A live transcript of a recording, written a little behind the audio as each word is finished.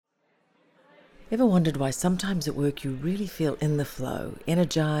Ever wondered why sometimes at work you really feel in the flow,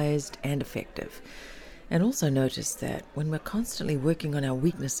 energized and effective? And also notice that when we're constantly working on our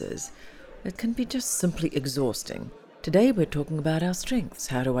weaknesses, it can be just simply exhausting. Today we're talking about our strengths,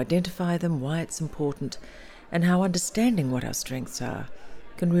 how to identify them, why it's important, and how understanding what our strengths are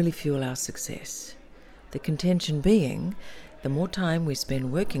can really fuel our success. The contention being, the more time we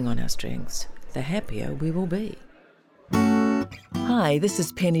spend working on our strengths, the happier we will be. Hi, this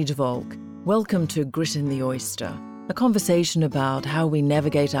is Penny DeVolk. Welcome to Grit in the Oyster, a conversation about how we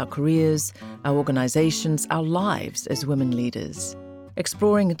navigate our careers, our organisations, our lives as women leaders.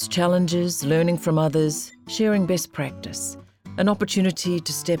 Exploring its challenges, learning from others, sharing best practice. An opportunity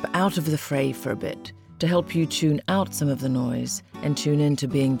to step out of the fray for a bit, to help you tune out some of the noise and tune in to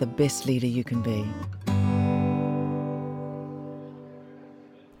being the best leader you can be.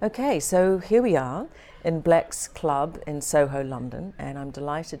 Okay, so here we are in Black's Club in Soho, London, and I'm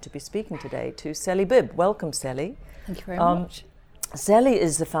delighted to be speaking today to Sally Bibb. Welcome, Sally. Thank you very much. Sally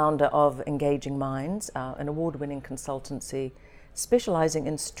is the founder of Engaging Minds, an award-winning consultancy specialising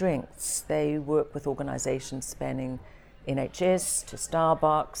in strengths. They work with organisations spanning NHS to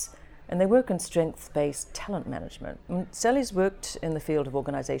Starbucks, and they work in strength-based talent management. And Sally's worked in the field of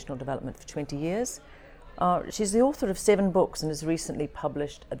organisational development for 20 years. She's the author of 7 books and has recently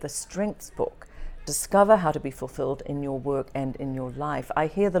published the Strengths book, Discover How to Be Fulfilled in Your Work and in Your Life. I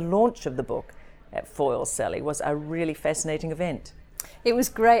hear the launch of the book at Foyle, Sally, was a really fascinating event. It was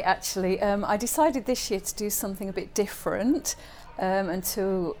great, actually. I decided this year to do something a bit different and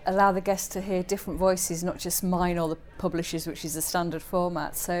to allow the guests to hear different voices, not just mine or the publishers, which is the standard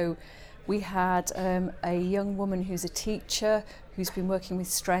format. So we had a young woman who's a teacher who's been working with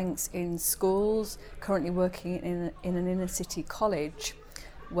strengths in schools, currently working in an inner city college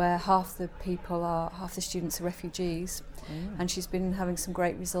where half the students are refugees. And she's been having some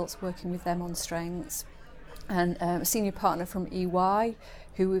great results working with them on strengths. And a senior partner from EY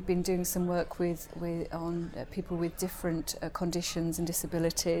who we've been doing some work with on people with different conditions and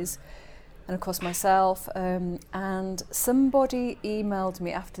disabilities. And of course myself, and somebody emailed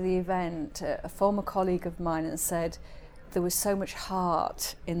me after the event, a former colleague of mine, and said there was so much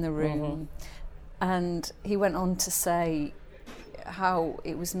heart in the room. And he went on to say how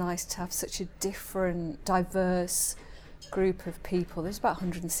it was nice to have such a different, diverse group of people. There's about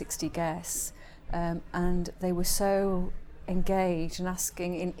 160 guests, and they were so engaged and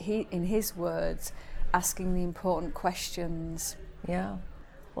asking, in his words, asking the important questions. Yeah.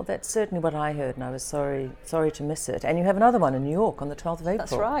 Well, that's certainly what I heard, and I was sorry to miss it. And you have another one in New York on the 12th of April.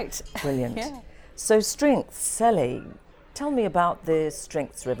 That's right. Brilliant. Yeah. So strengths, Sally, tell me about the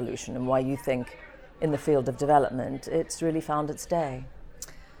strengths revolution and why you think in the field of development it's really found its day.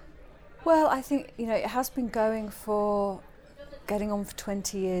 Well, I think, it has been getting on for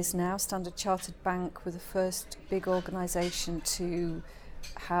 20 years now. Standard Chartered Bank were the first big organisation to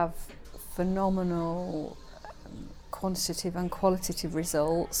have phenomenal quantitative and qualitative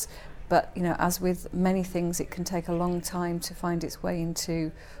results, but as with many things, it can take a long time to find its way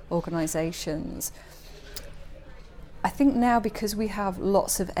into organisations. I think now, because we have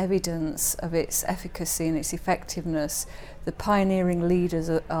lots of evidence of its efficacy and its effectiveness, the pioneering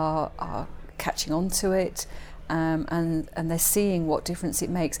leaders are catching on to it, and they're seeing what difference it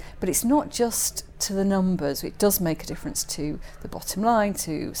makes. But it's not just to the numbers. It does make a difference to the bottom line,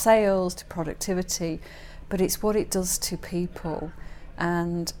 to sales, to productivity, but it's what it does to people.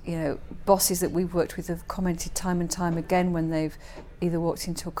 And bosses that we've worked with have commented time and time again when they've either walked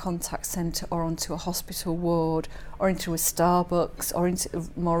into a contact centre or onto a hospital ward or into a Starbucks or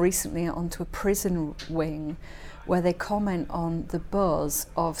more recently onto a prison wing, where they comment on the buzz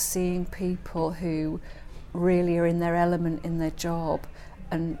of seeing people who really are in their element in their job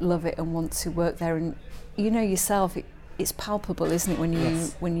and love it and want to work there. And yourself, it's palpable, isn't it,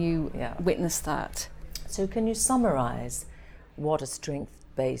 when you witness that? So can you summarise what a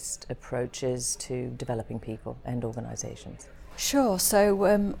strength-based approach is to developing people and organisations? Sure.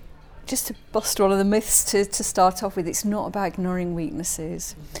 So just to bust one of the myths to start off with, it's not about ignoring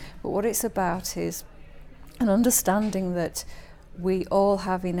weaknesses, but what it's about is an understanding that we all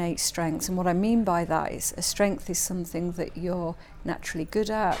have innate strengths. And what I mean by that is a strength is something that you're naturally good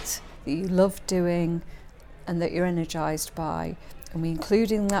at, that you love doing, and that you're energised by. And we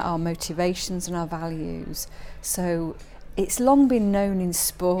include in that our motivations and our values. So it's long been known in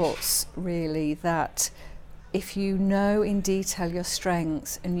sports, really, that if you know in detail your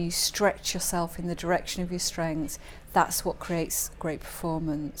strengths and you stretch yourself in the direction of your strengths, that's what creates great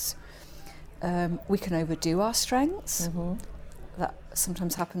performance. We can overdo our strengths. That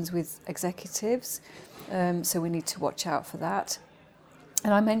sometimes happens with executives, so we need to watch out for that.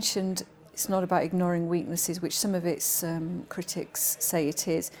 And I mentioned it's not about ignoring weaknesses, which some of its critics say it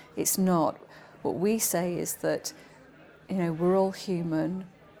is. It's not. What we say is that, we're all human,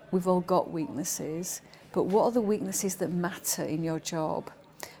 we've all got weaknesses, but what are the weaknesses that matter in your job?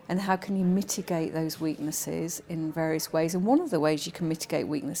 And how can you mitigate those weaknesses in various ways? And one of the ways you can mitigate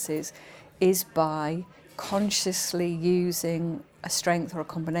weaknesses is by consciously using a strength or a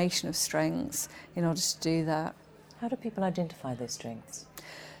combination of strengths in order to do that. How do people identify their strengths?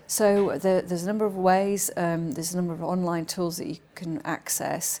 So there's a number of ways, there's a number of online tools that you can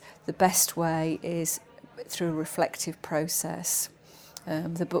access. The best way is through a reflective process.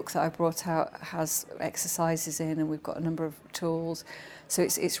 The book that I brought out has exercises in, and we've got a number of tools. So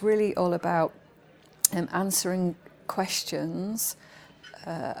it's really all about answering questions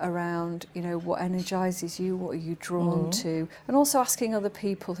around, what energises you, what are you drawn to, and also asking other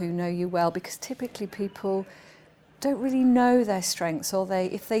people who know you well, because typically people don't really know their strengths, or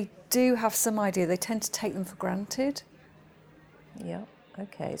if they do have some idea, they tend to take them for granted. Yeah,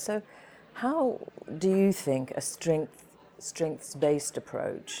 okay. So how do you think a strengths-based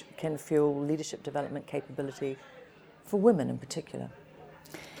approach can fuel leadership development capability for women in particular?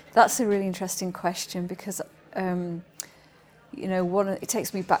 That's a really interesting question, because it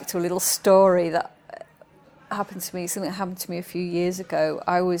takes me back to a little story that happened to me, something that happened to me a few years ago.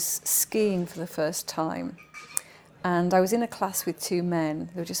 I was skiing for the first time, and I was in a class with two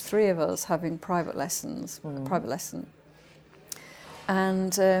men. There were just three of us having private lesson.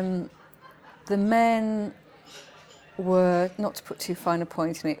 And the men were, not to put too fine a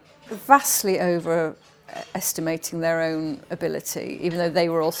point in it, vastly overestimating their own ability, even though they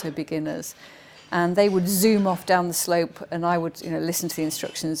were also beginners. And they would zoom off down the slope, and I would, listen to the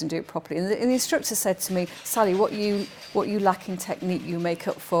instructions and do it properly. And the instructor said to me, "Sally, what you lack in technique, you make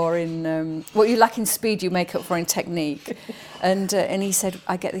up for in what you lack in speed, you make up for in technique." And he said,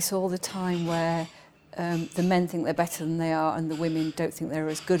 "I get this all the time, where the men think they're better than they are, and the women don't think they're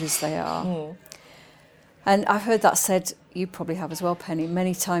as good as they are." And I've heard that said, you probably have as well, Penny,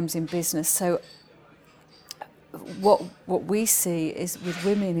 many times in business. So what we see is with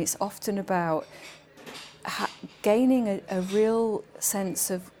women, it's often about gaining a real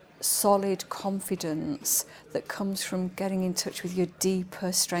sense of solid confidence that comes from getting in touch with your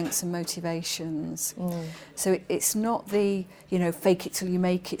deeper strengths and motivations. So it's not the fake it till you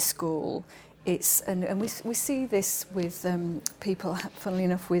make it school. And we see this with people, funnily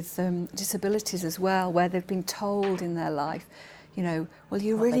enough, with disabilities as well, where they've been told in their life, well,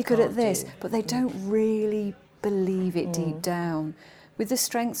 you're really good at this, but they don't really believe it deep down. With the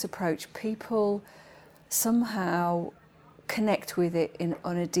strengths approach, people somehow connect with it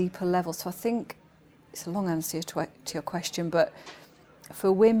on a deeper level. So I think it's a long answer to your question, but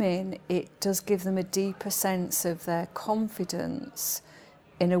for women, it does give them a deeper sense of their confidence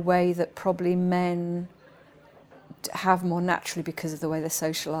in a way that probably men have more naturally because of the way they're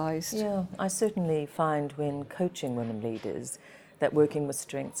socialised. Yeah, I certainly find when coaching women leaders that working with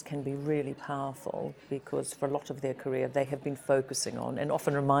strengths can be really powerful, because for a lot of their career they have been focusing on and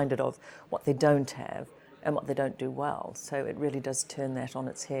often reminded of what they don't have and what they don't do well. So it really does turn that on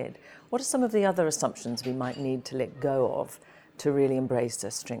its head. What are some of the other assumptions we might need to let go of to really embrace a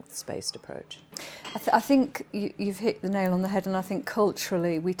strengths-based approach? I think you've hit the nail on the head, and I think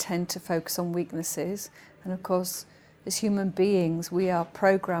culturally we tend to focus on weaknesses, and of course as human beings we are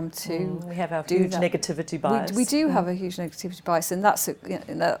programmed to we have our huge negativity bias. We do have a huge negativity bias, and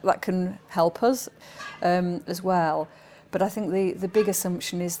that can help us as well. But I think the big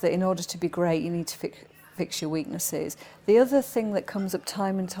assumption is that in order to be great you need to fix your weaknesses. The other thing that comes up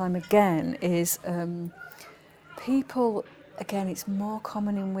time and time again is people, again, it's more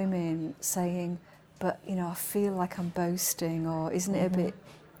common in women saying, but I feel like I'm boasting, or isn't it a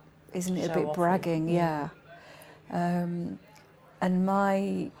bit bragging? Yeah. And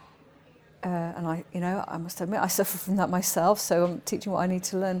I must admit I suffer from that myself, so I'm teaching what I need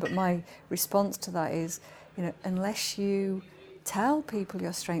to learn. But my response to that is, unless you tell people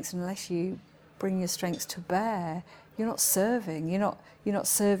your strengths, and unless you bring your strengths to bear, you're not serving. You're not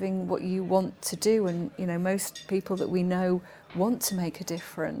serving what you want to do. And most people that we know want to make a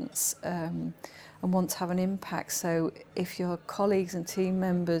difference and want to have an impact. So if your colleagues and team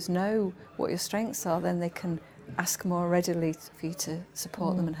members know what your strengths are, then they can ask more readily for you to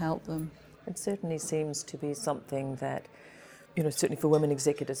support them and help them. It certainly seems to be something that, certainly for women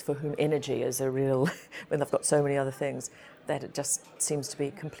executives for whom energy is a real, when they've got so many other things, that it just seems to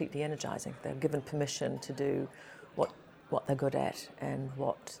be completely energising. They're given permission to do what they're good at and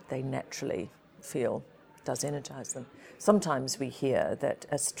what they naturally feel does energise them. Sometimes we hear that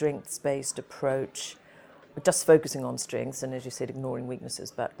a strengths-based approach just focusing on strengths and, as you said, ignoring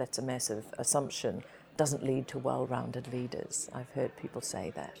weaknesses, but that's a massive assumption, doesn't lead to well-rounded leaders. I've heard people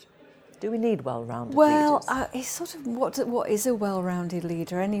say that. Do we need well-rounded leaders? Well, it's sort of what is a well-rounded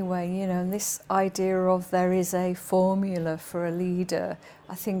leader anyway, you know, and this idea of there is a formula for a leader,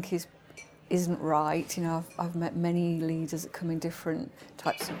 I think isn't right. You know, I've met many leaders that come in different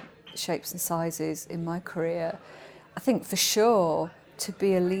types of shapes and sizes in my career. I think for sure, to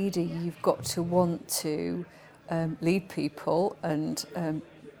be a leader, you've got to want to lead people and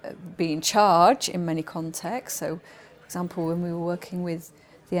be in charge in many contexts. So, for example, when we were working with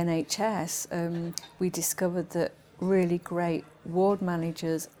the NHS, we discovered that really great ward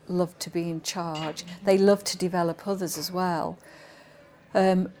managers love to be in charge. They love to develop others as well.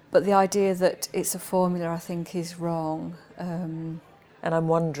 But the idea that it's a formula, I think, is wrong. And I'm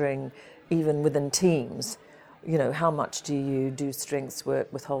wondering, even within teams, you know, how much do you do strengths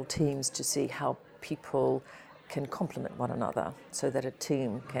work with whole teams to see how people can complement one another so that a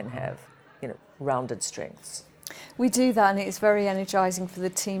team can have, you know, rounded strengths? We do that, and it's very energising for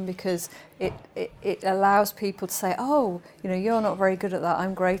the team because it allows people to say, oh, you know, you're not very good at that,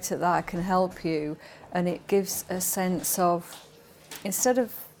 I'm great at that, I can help you. And it gives a sense of, instead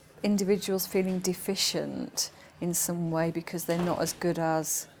of individuals feeling deficient in some way because they're not as good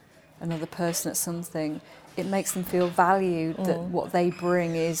as another person at something, it makes them feel valued, that what they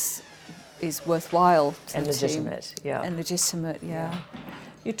bring is worthwhile to and the legitimate, team. And legitimate, yeah.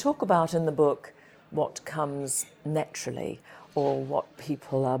 You talk about in the book what comes naturally or what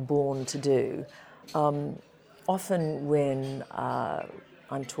people are born to do. Often when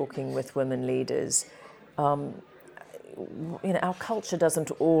I'm talking with women leaders, you know, our culture doesn't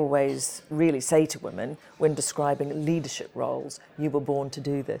always really say to women when describing leadership roles, you were born to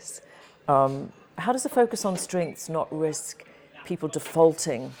do this. How does the focus on strengths not risk people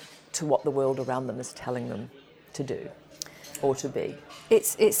defaulting to what the world around them is telling them to do or to be?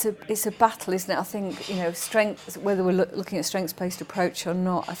 It's a battle, isn't it? I think, you know, strengths, whether we're looking at strengths-based approach or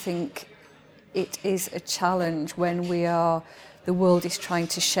not, I think it is a challenge when the world is trying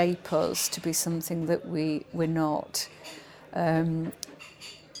to shape us to be something that we're not.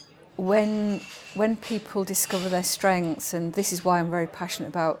 When people discover their strengths, and this is why I'm very passionate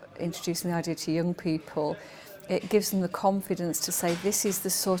about introducing the idea to young people, it gives them the confidence to say, this is the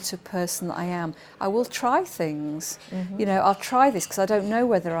sort of person that I am. I will try things. You know, I'll try this because I don't know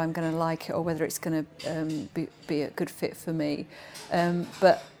whether I'm going to like it or whether it's going to be a good fit for me.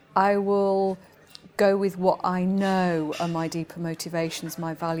 But I will go with what I know are my deeper motivations,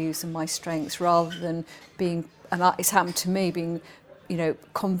 my values and my strengths, rather than being, and it's happened to me, being, you know,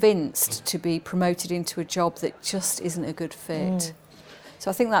 convinced to be promoted into a job that just isn't a good fit. So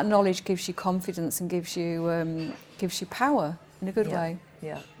I think that knowledge gives you confidence and gives you power in a good way.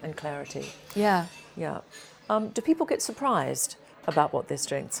 Yeah, and clarity. Yeah. Yeah. Do people get surprised about what their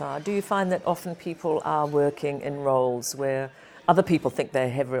strengths are? Do you find that often people are working in roles where other people think they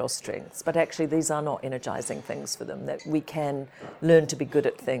have real strengths, but actually these are not energising things for them, that we can learn to be good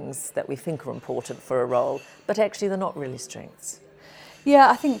at things that we think are important for a role, but actually they're not really strengths?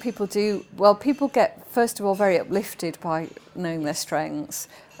 Yeah, I think people do. Well, people get, first of all, very uplifted by knowing their strengths.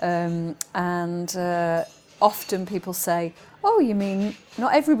 And often people say, oh, you mean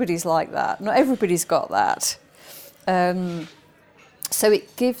not everybody's like that? Not everybody's got that. So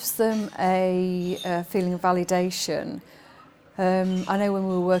it gives them a feeling of validation. I know when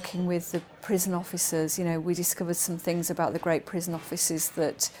we were working with the prison officers, you know, we discovered some things about the great prison officers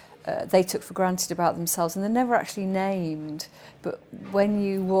that they took for granted about themselves, and they're never actually named. But when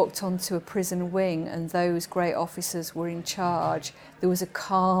you walked onto a prison wing and those great officers were in charge, there was a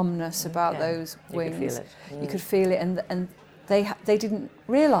calmness about those wings. You could feel it, and they didn't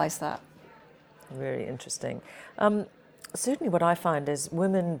realise that. Very interesting. Certainly what I find is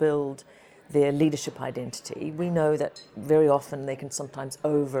women build their leadership identity. We know that very often they can sometimes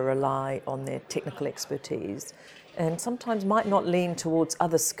over-rely on their technical expertise and sometimes might not lean towards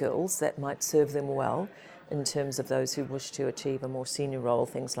other skills that might serve them well in terms of those who wish to achieve a more senior role,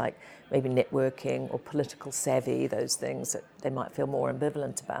 things like maybe networking or political savvy, those things that they might feel more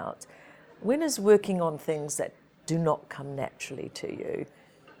ambivalent about. When is working on things that do not come naturally to you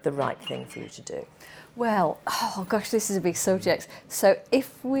the right thing for you to do? Well, oh gosh, this is a big subject. So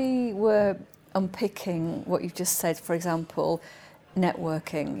if we were unpicking what you've just said, for example,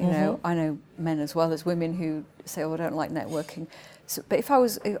 networking, you know, I know men as well as women who say, oh, I don't like networking. So, but if I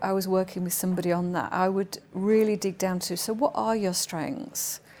was working with somebody on that, I would really dig down to, so what are your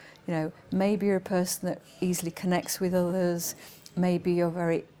strengths? You know, maybe you're a person that easily connects with others. maybe you're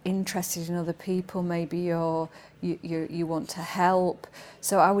very interested in other people, maybe you want to help.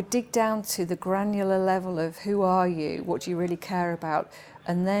 So I would dig down to the granular level of who are you, what do you really care about,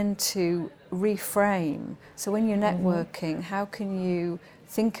 and then to reframe. So when you're networking, how can you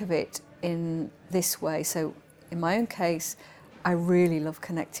think of it in this way? So in my own case, I really love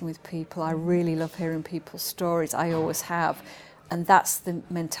connecting with people. I really love hearing people's stories. I always have. And that's the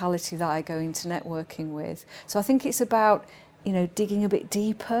mentality that I go into networking with. So I think it's about, digging a bit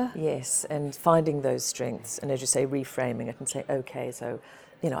deeper. Yes, and finding those strengths, and as you say, reframing it and say, okay, so,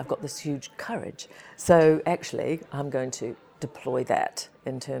 I've got this huge courage. So actually, I'm going to deploy that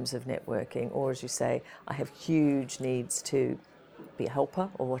in terms of networking, or as you say, I have huge needs to be a helper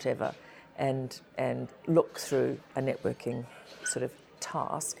or whatever, and look through a networking sort of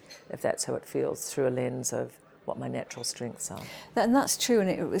task, if that's how it feels, through a lens of what my natural strengths are. And that's true,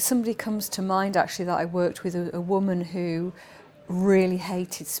 and somebody comes to mind actually that I worked with, a woman who really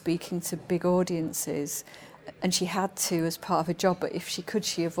hated speaking to big audiences, and she had to as part of her job, but if she could,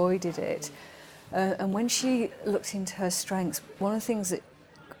 she avoided it. And when she looked into her strengths, one of the things that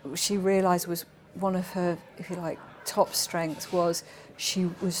she realised was one of her, if you like, top strengths was she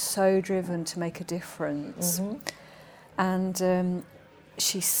was so driven to make a difference. And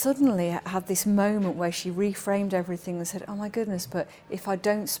she suddenly had this moment where she reframed everything and said, oh my goodness, but if I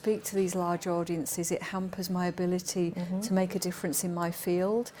don't speak to these large audiences, it hampers my ability to make a difference in my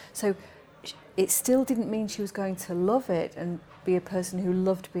field. So it still didn't mean she was going to love it and be a person who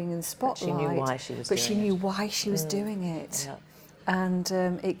loved being in the spotlight. But she knew why she was doing it. But she knew why she was doing it. Yeah. And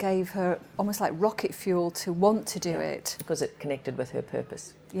it gave her almost like rocket fuel to want to do it. Because it connected with her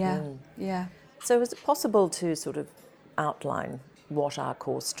purpose. Yeah. So is it possible to sort of outline what are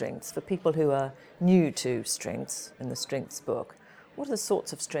core strengths for people who are new to strengths in the strengths book? What are the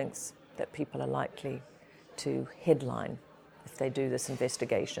sorts of strengths that people are likely to headline if they do this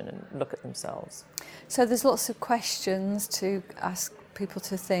investigation and look at themselves? So there's lots of questions to ask people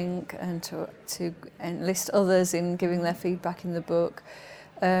to think and to enlist others in giving their feedback in the book.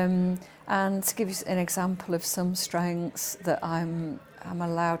 And to give you an example of some strengths that I'm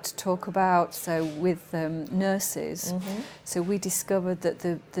allowed to talk about, so with nurses. So we discovered that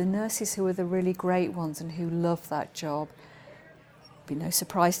the nurses who are the really great ones and who love that job, be no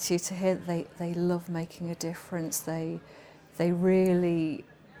surprise to you to hear that they love making a difference. They really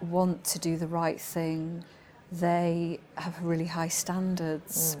want to do the right thing. They have really high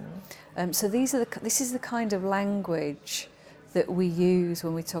standards. So this is the kind of language that we use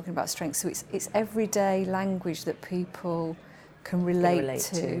when we're talking about strengths. So it's everyday language that people can relate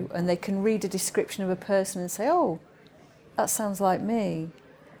to, and they can read a description of a person and say, oh, that sounds like me.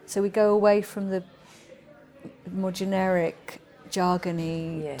 So we go away from the more generic,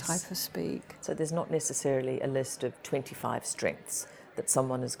 jargony type of speak. So there's not necessarily a list of 25 strengths that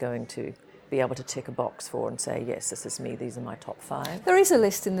someone is going to be able to tick a box for and say, yes, this is me, these are my top 5. There is a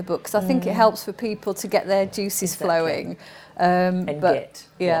list in the book, because I think it helps for people to get their juices flowing. And get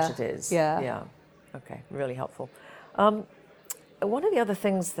what it is. Yeah. Okay, really helpful. One of the other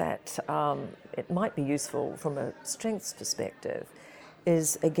things that it might be useful from a strengths perspective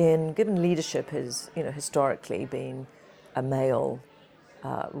is, again, given leadership has historically been a male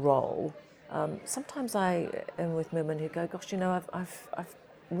role, sometimes I am with women who go, gosh, I've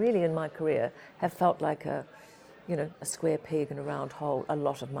really in my career have felt like a square peg in a round hole a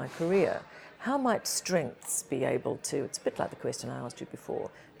lot of my career. How might strengths be able to, it's a bit like the question I asked you before,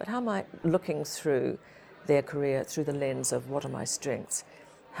 but how might looking through their career through the lens of what are my strengths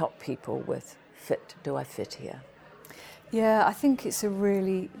help people with fit? Do I fit here? Yeah, I think it's a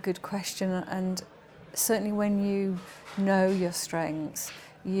really good question, and certainly when you know your strengths,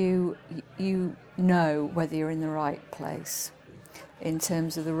 you know whether you're in the right place in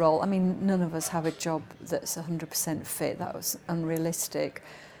terms of the role. I mean, none of us have a job that's 100% fit. That was unrealistic,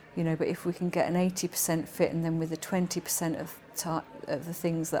 but if we can get an 80% fit and then with the 20% of the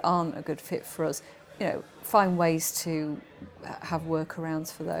things that aren't a good fit for us, find ways to have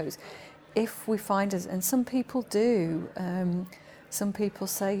workarounds for those. If we find us, and some people do, some people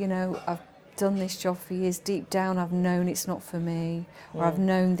say, I've done this job for years, deep down I've known it's not for me, or I've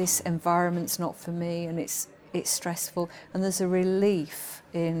known this environment's not for me, and it's stressful, and there's a relief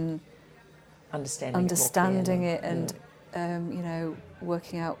in understanding it and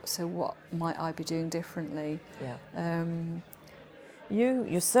working out, so what might I be doing differently. You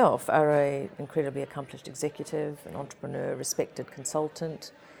yourself are an incredibly accomplished executive, an entrepreneur, respected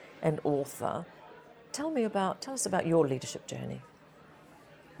consultant and author. Tell us about your leadership journey.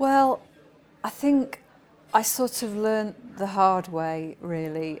 Well, I think I sort of learned the hard way,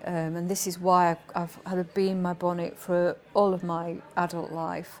 really, and this is why I've had a bee in my bonnet for all of my adult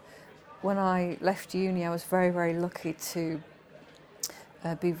life. When I left uni, I was very, very lucky to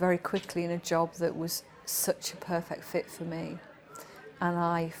be very quickly in a job that was such a perfect fit for me. And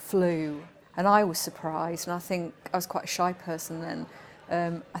I flew, and I was surprised, and I think I was quite a shy person then.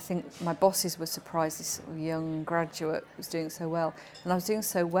 I think my bosses were surprised this sort of young graduate was doing so well, and I was doing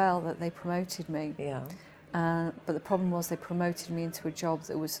so well that they promoted me. Yeah. But the problem was they promoted me into a job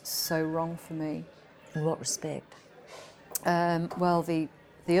that was so wrong for me. In what respect? Well, the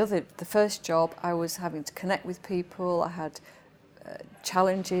first job, I was having to connect with people. I had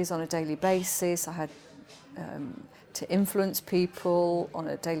challenges on a daily basis. I had to influence people on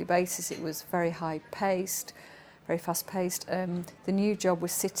a daily basis. It was very high-paced, very fast-paced. The new job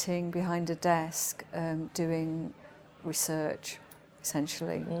was sitting behind a desk doing research,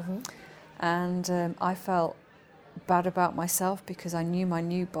 essentially. Mm-hmm. And I felt bad about myself because I knew my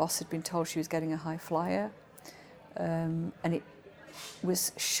new boss had been told she was getting a high flyer. And it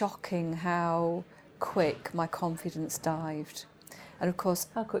was shocking how quick my confidence dived. And of course...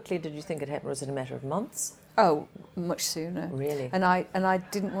 How quickly did you think it happened? Was it a matter of months? Oh, much sooner. Really? And I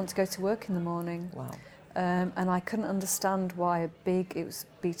didn't want to go to work in the morning. Wow. And I couldn't understand why it was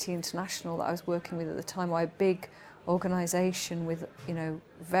BT International that I was working with at the time, why a big organisation with,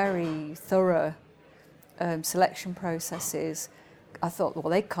 very thorough selection processes, I thought, well,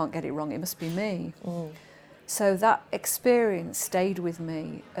 they can't get it wrong, it must be me. Mm. So that experience stayed with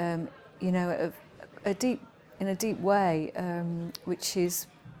me, in a deep way, which is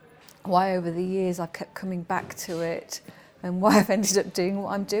why over the years I kept coming back to it, and why I've ended up doing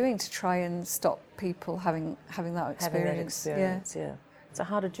what I'm doing to try and stop people having that experience. Having that experience, yeah. So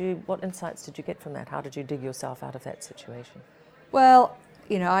what insights did you get from that? How did you dig yourself out of that situation? Well,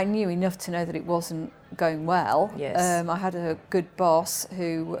 I knew enough to know that it wasn't going well. Yes. I had a good boss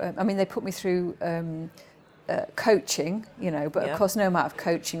who, they put me through coaching, but Yeah. of course no amount of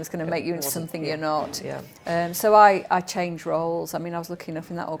coaching is going to make you into Wasn't, something yeah. you're not. Yeah. So I changed roles. I was lucky enough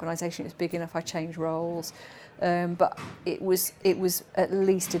in that organisation, it was big enough, I changed roles. But it was at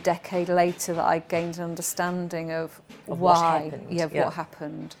least a decade later that I gained an understanding of why, what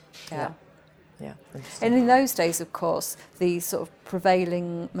happened. Yeah. Yeah. And in those days, of course, the sort of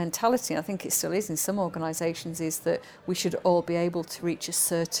prevailing mentality, and I think it still is in some organisations, is that we should all be able to reach a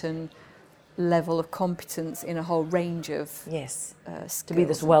certain level of competence in a whole range of Yes. skills. To be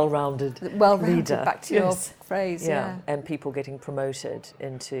this well-rounded leader. Back to your phrase, yeah. And people getting promoted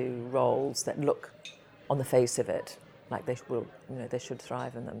into roles that look, on the face of it, like they should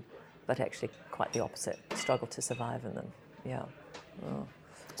thrive in them, but actually quite the opposite, struggle to survive in them. Yeah. Oh.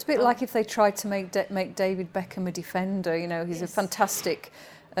 It's a bit like if they tried to make David Beckham a defender. He's Yes. a fantastic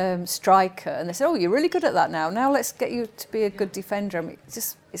striker, and they said, "Oh, you're really good at that now. Now let's get you to be a good defender."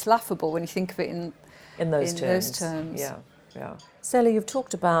 It's laughable when you think of it in those terms. Yeah. Sally, you've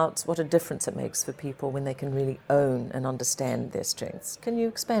talked about what a difference it makes for people when they can really own and understand their strengths. Can you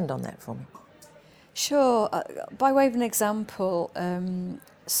expand on that for me? Sure. By way of an example,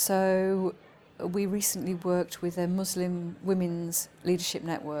 so we recently worked with a Muslim women's leadership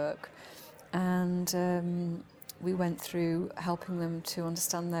network, and we went through helping them to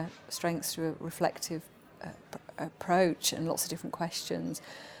understand their strengths through a reflective approach and lots of different questions.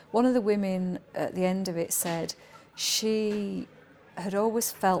 One of the women at the end of it said she had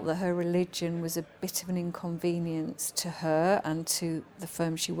always felt that her religion was a bit of an inconvenience to her and to the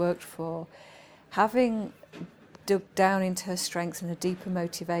firm she worked for. Having dug down into her strengths and her deeper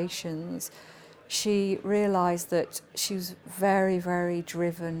motivations, she realised that she was very, very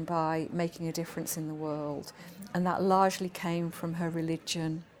driven by making a difference in the world, and that largely came from her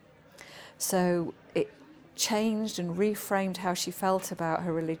religion. So it changed and reframed how she felt about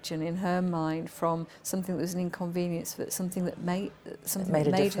her religion in her mind, from something that was an inconvenience, but something that made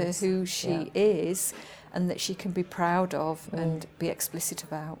her who she is, and that she can be proud of and be explicit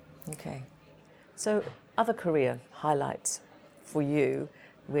about. Okay. So, other career highlights for you,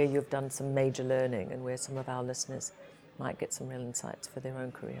 where you've done some major learning and where some of our listeners might get some real insights for their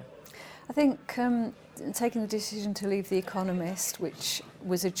own career? I think taking the decision to leave The Economist, which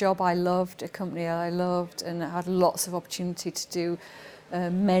was a job I loved, a company I loved, and I had lots of opportunity to do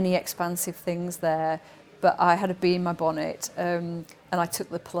many expansive things there, but I had a bee in my bonnet, and I took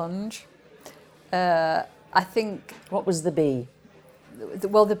the plunge. I think... What was the bee?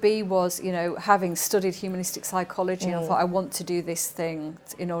 Well, the bee was, having studied humanistic psychology, I thought I want to do this thing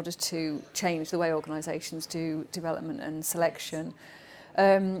in order to change the way organisations do development and selection.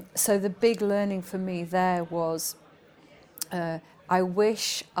 So the big learning for me there was I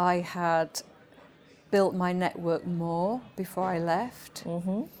wish I had built my network more before I left.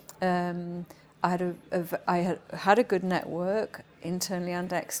 I had a good network internally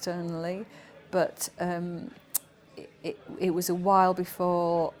and externally, but it was a while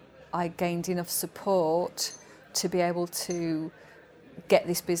before I gained enough support to be able to get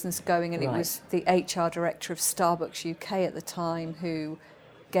this business going, and it was the HR director of Starbucks UK at the time who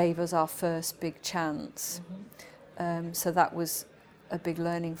gave us our first big chance. So that was a big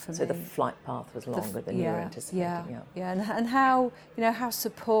learning for me. So the flight path was longer than you were anticipating. And how, you know, how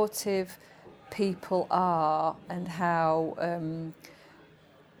supportive people are, and how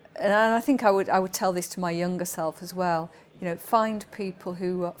and I think I would tell this to my younger self as well. You know, find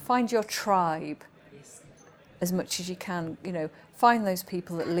people find your tribe as much as you can. You know, find those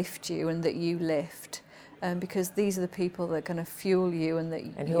people that lift you and that you lift, because these are the people that are going to fuel you and that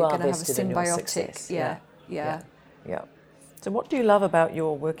you're going to have a symbiotic. Yeah. So what do you love about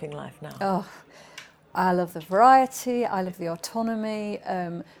your working life now? Oh, I love the variety, I love the autonomy,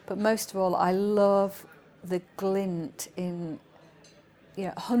 but most of all, I love the glint in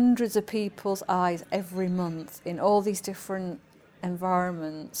hundreds of people's eyes every month in all these different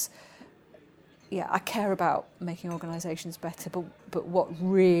environments. Yeah, I care about making organisations better, but what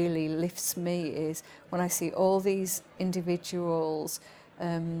really lifts me is when I see all these individuals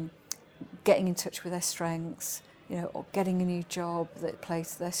getting in touch with their strengths, or getting a new job that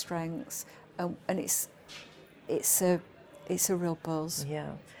plays to their strengths, and it's a real buzz.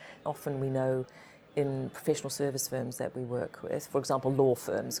 Yeah, often we know in professional service firms that we work with, for example, law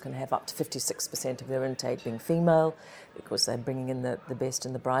firms can have up to 56% of their intake being female because they're bringing in the best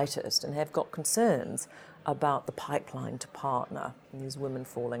and the brightest, and have got concerns about the pipeline to partner and these women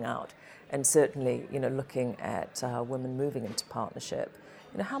falling out. And certainly, looking at women moving into partnership,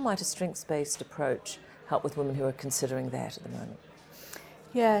 how might a strengths-based approach help with women who are considering that at the moment?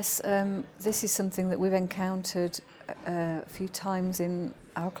 Yes, this is something that we've encountered a few times in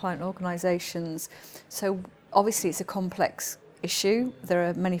our client organisations. So obviously it's a complex issue. There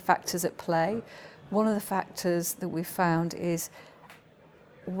are many factors at play. One of the factors that we've found is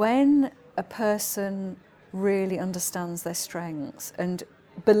when a person really understands their strengths and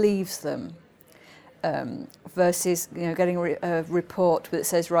believes them, versus getting a report that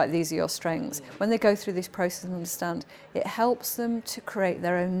says, right, these are your strengths. When they go through this process and understand, it helps them to create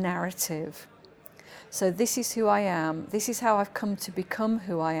their own narrative. So this is who I am, this is how I've come to become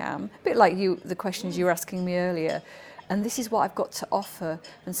who I am, a bit like the questions you were asking me earlier, and this is what I've got to offer.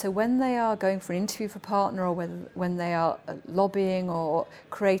 And so when they are going for an interview for a partner, or when they are lobbying or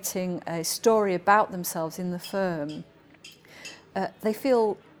creating a story about themselves in the firm, they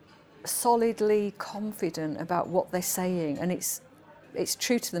feel solidly confident about what they're saying, and it's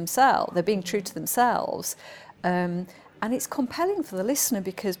true to themselves. They're being true to themselves, and it's compelling for the listener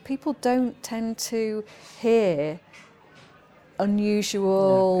because people don't tend to hear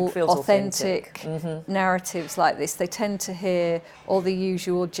unusual, authentic narratives like this. They tend to hear all the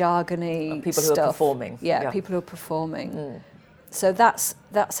usual jargony people stuff. Who are performing. People who are performing. So that's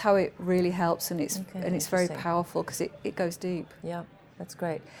how it really helps, and it's very powerful because it goes deep. Yeah. That's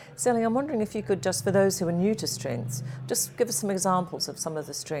great. Sally, I'm wondering if you could, just for those who are new to strengths, just give us some examples of some of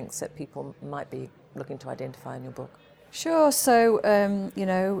the strengths that people might be looking to identify in your book. Sure. So,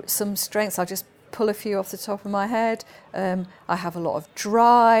 some strengths, I'll just pull a few off the top of my head. I have a lot of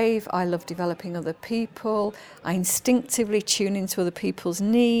drive. I love developing other people. I instinctively tune into other people's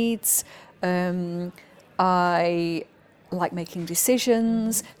needs. I like making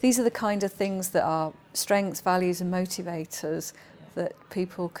decisions. These are the kind of things that are strengths, values and motivators that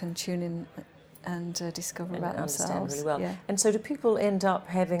people can tune in and discover about themselves. Understand really well. Yeah. And so do people end up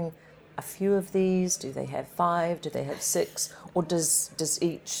having a few of these? Do they have 5? Do they have 6? Or does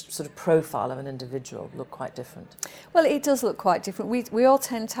each sort of profile of an individual look quite different? Well, it does look quite different. We all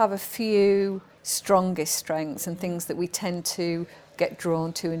tend to have a few strongest strengths and things that we tend to get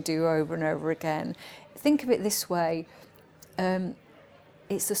drawn to and do over and over again. Think of it this way.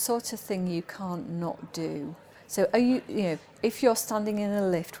 It's the sort of thing you can't not do. So if you're standing in a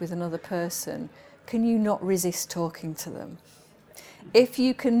lift with another person, can you not resist talking to them? If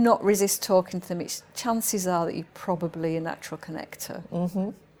you cannot resist talking to them, chances are that you're probably a natural connector.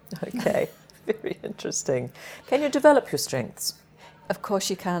 Okay, very interesting. Can you develop your strengths? Of course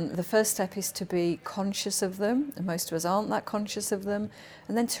you can. The first step is to be conscious of them, and most of us aren't that conscious of them,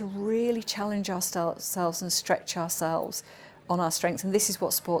 and then to really challenge ourselves and stretch ourselves on our strengths. And this is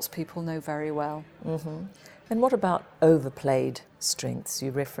what sports people know very well. And what about overplayed strengths?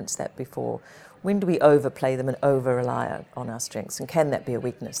 You referenced that before. When do we overplay them and over-rely on our strengths? And can that be a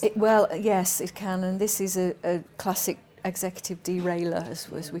weakness? Well, yes, it can. And this is a classic executive derailer,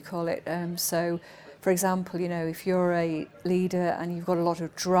 as we call it. So For example, you know, if you're a leader and you've got a lot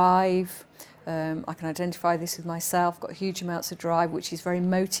of drive, I can identify this with myself, got huge amounts of drive, which is very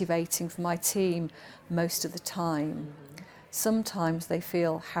motivating for my team most of the time. Sometimes they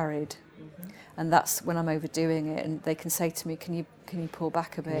feel harried, and that's when I'm overdoing it, and they can say to me, can you pull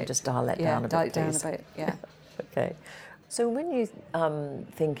back a bit? Can you just dial that yeah, down a dial bit, it down please? a bit, yeah. Okay. So when you're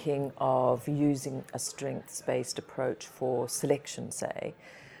thinking of using a strengths-based approach for selection, say,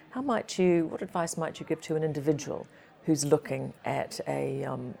 what advice might you give to an individual who's looking at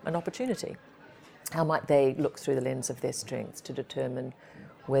an opportunity? How might they look through the lens of their strengths to determine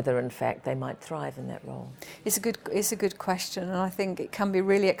whether, in fact, they might thrive in that role? It's a good question, and I think it can be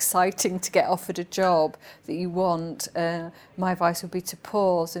really exciting to get offered a job that you want. My advice would be to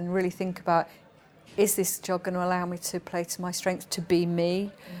pause and really think about, is this job going to allow me to play to my strengths, to be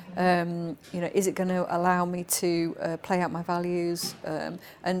me? You know, is it going to allow me to play out my values?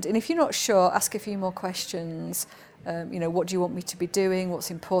 And if you're not sure, ask a few more questions. You know, what do you want me to be doing?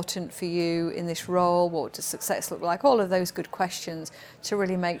 What's important for you in this role? What does success look like? All of those good questions to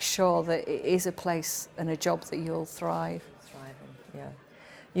really make sure that it is a place and a job that you'll thrive. Thriving, yeah.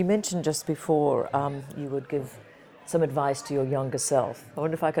 You mentioned just before you would give some advice to your younger self. I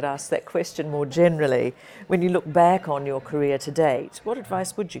wonder if I could ask that question more generally. When you look back on your career to date, what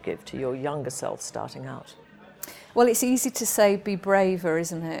advice would you give to your younger self starting out? Well, it's easy to say be braver,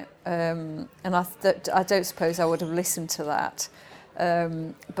 isn't it? And I don't suppose I would have listened to that.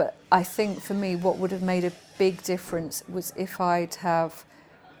 But I think for me, what would have made a big difference was if I'd have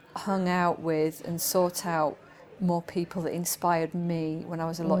hung out with and sought out more people that inspired me when I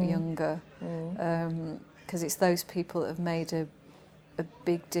was a lot younger. Because it's those people that have made a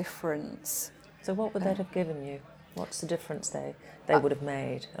big difference. So what would that have given you? What's the difference they would have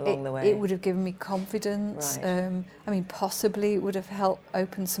made along the way? It would have given me confidence. Right. I mean, possibly it would have helped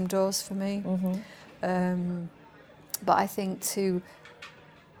open some doors for me. But I think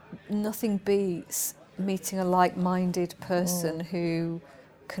nothing beats meeting a like-minded person who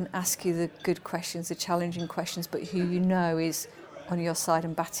can ask you the good questions, the challenging questions, but who you know is on your side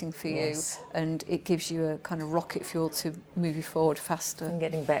and batting for you, and it gives you a kind of rocket fuel to move you forward faster. And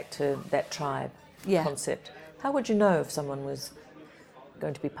getting back to that tribe Yeah. concept, how would you know if someone was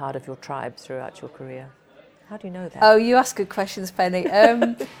going to be part of your tribe throughout your career? How do you know that? Oh, you ask good questions, Penny. I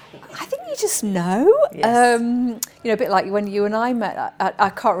think you just know. Yes. You know, a bit like when you and I met. I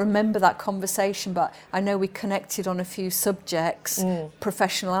can't remember that conversation, but I know we connected on a few subjects,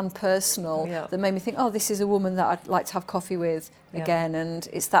 professional and personal, that made me think, oh, this is a woman that I'd like to have coffee with again. And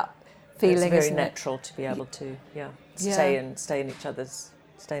it's that feeling. It's very isn't natural to be able to, stay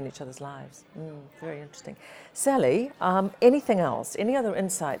in each other's lives. Very interesting. Sally, anything else? Any other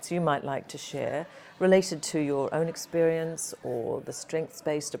insights you might like to share related to your own experience or the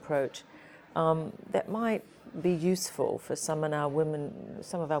strengths-based approach that might be useful for some of our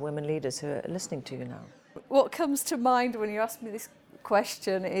women leaders who are listening to you now? What comes to mind when you ask me this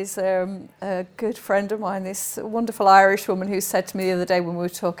question is a good friend of mine, this wonderful Irish woman, who said to me the other day when we were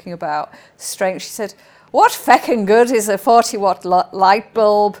talking about strength, she said, what feckin' good is a 40-watt light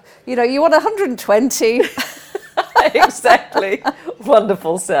bulb? You know, you want 120. Exactly.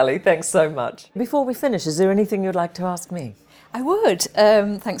 Wonderful, Sally. Thanks so much. Before we finish, is there anything you'd like to ask me? I would.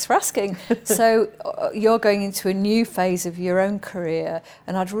 Thanks for asking. So you're going into a new phase of your own career,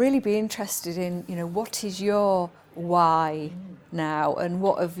 and I'd really be interested in, you know, what is your why now, and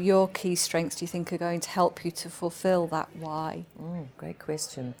what of your key strengths do you think are going to help you to fulfill that why? Great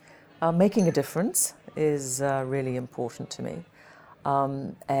question. Making a difference is really important to me.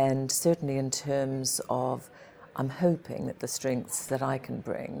 And certainly in terms of, I'm hoping that the strengths that I can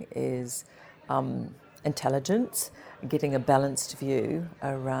bring is intelligence, getting a balanced view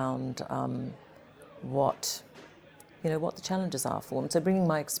around what the challenges are for them. So bringing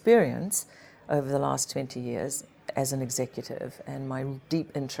my experience over the last 20 years as an executive and my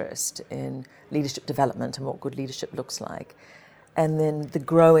deep interest in leadership development and what good leadership looks like, and then the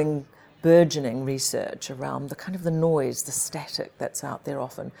growing, burgeoning research around the noise, the static that's out there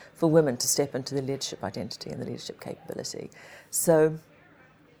often for women to step into the leadership identity and the leadership capability. So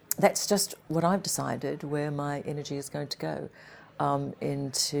that's just what I've decided where my energy is going to go,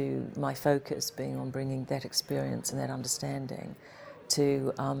 into my focus being on bringing that experience and that understanding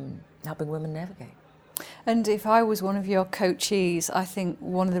to helping women navigate. And if I was one of your coachees, I think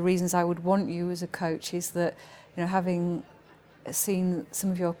one of the reasons I would want you as a coach is that, you know, having seen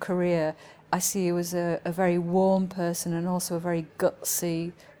some of your career, I see you as a very warm person and also a very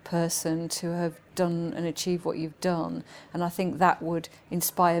gutsy person to have done and achieved what you've done. And I think that would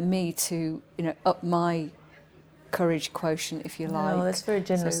inspire me to, you know, up my courage quotient, if you like. Oh, that's very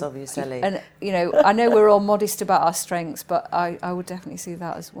generous of you, Sally. And, you know, I know we're all modest about our strengths, but I would definitely see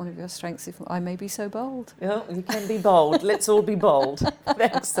that as one of your strengths, if I may be so bold. Yeah, you can be bold. Let's all be bold.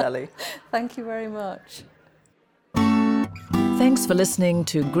 Thanks, Sally. Thank you very much. Thanks for listening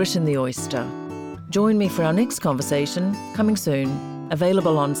to Grit in the Oyster. Join me for our next conversation, coming soon,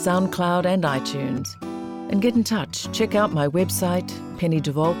 available on SoundCloud and iTunes. And get in touch. Check out my website,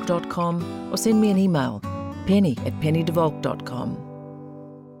 pennydevolk.com, or send me an email, penny@pennydevolk.com.